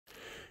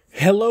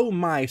Hello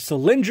my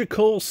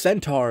cylindrical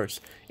centaurs,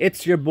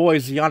 it's your boy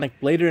Zionic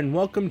Blader and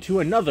welcome to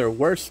another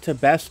worst to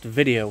best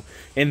video.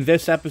 In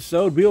this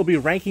episode we will be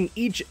ranking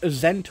each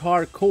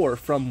Zentaur core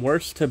from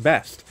worst to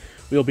best.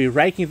 We will be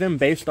ranking them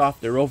based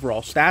off their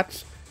overall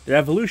stats, their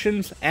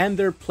evolutions, and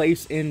their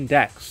place in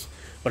decks.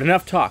 But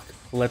enough talk,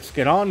 let's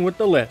get on with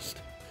the list.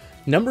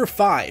 Number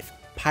 5,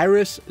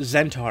 Pyrus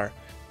Zentaur.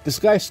 This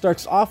guy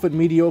starts off with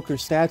mediocre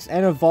stats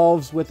and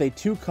evolves with a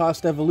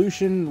 2-cost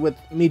evolution with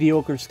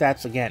mediocre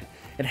stats again.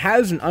 It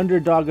has an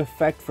underdog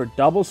effect for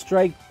double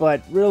strike,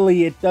 but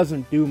really it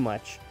doesn't do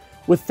much.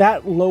 With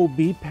that low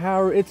B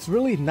power, it's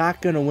really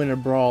not going to win a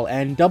brawl,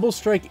 and double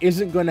strike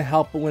isn't going to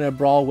help win a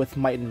brawl with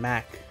Might and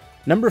Mac.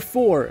 Number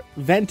 4,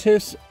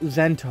 Ventus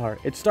Zentaur.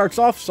 It starts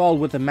off solid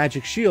with a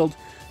magic shield,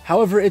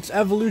 however its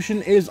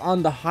evolution is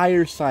on the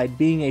higher side,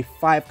 being a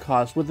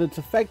 5-cost, with its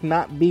effect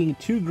not being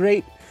too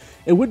great.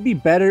 It would be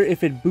better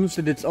if it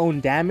boosted its own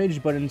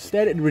damage, but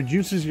instead it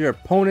reduces your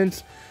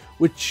opponent's,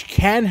 which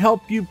can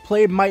help you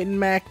play Might and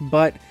Mac,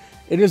 but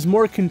it is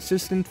more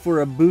consistent for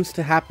a boost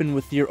to happen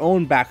with your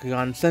own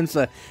Bakugan, since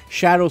a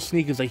Shadow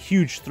Sneak is a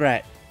huge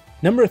threat.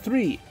 Number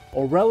 3,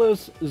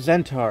 Aurelius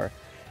Zentaur.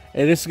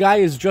 This guy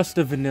is just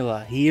a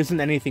vanilla, he isn't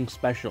anything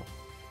special.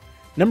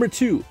 Number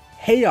 2,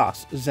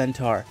 Chaos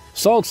Zentaur.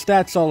 Solid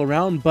stats all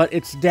around, but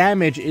its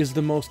damage is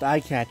the most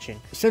eye-catching.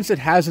 Since it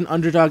has an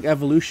underdog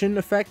evolution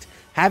effect,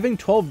 having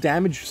 12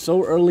 damage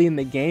so early in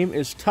the game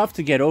is tough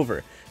to get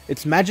over.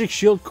 Its magic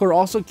shield core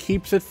also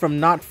keeps it from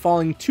not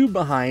falling too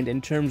behind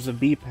in terms of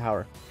B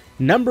power.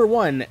 Number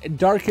 1,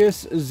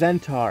 Darkus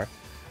Zentaur.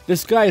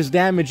 This guy's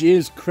damage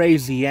is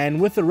crazy, and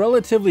with a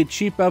relatively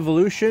cheap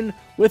evolution,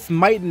 with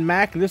Might and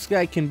Mac, this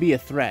guy can be a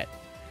threat.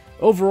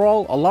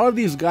 Overall, a lot of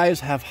these guys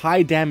have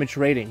high damage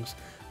ratings.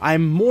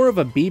 I'm more of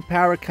a B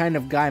power kind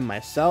of guy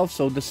myself,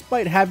 so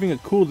despite having a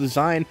cool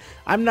design,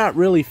 I'm not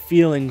really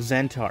feeling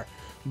Zentaur.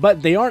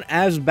 But they aren't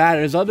as bad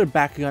as other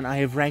Bakugan I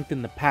have ranked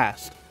in the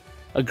past.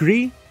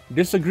 Agree?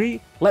 Disagree?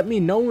 Let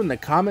me know in the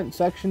comment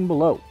section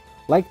below.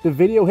 Like the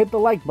video, hit the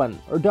like button,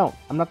 or don't,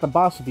 I'm not the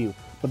boss of you.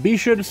 But be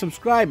sure to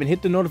subscribe and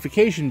hit the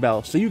notification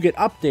bell so you get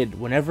updated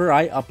whenever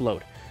I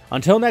upload.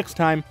 Until next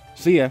time,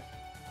 see ya.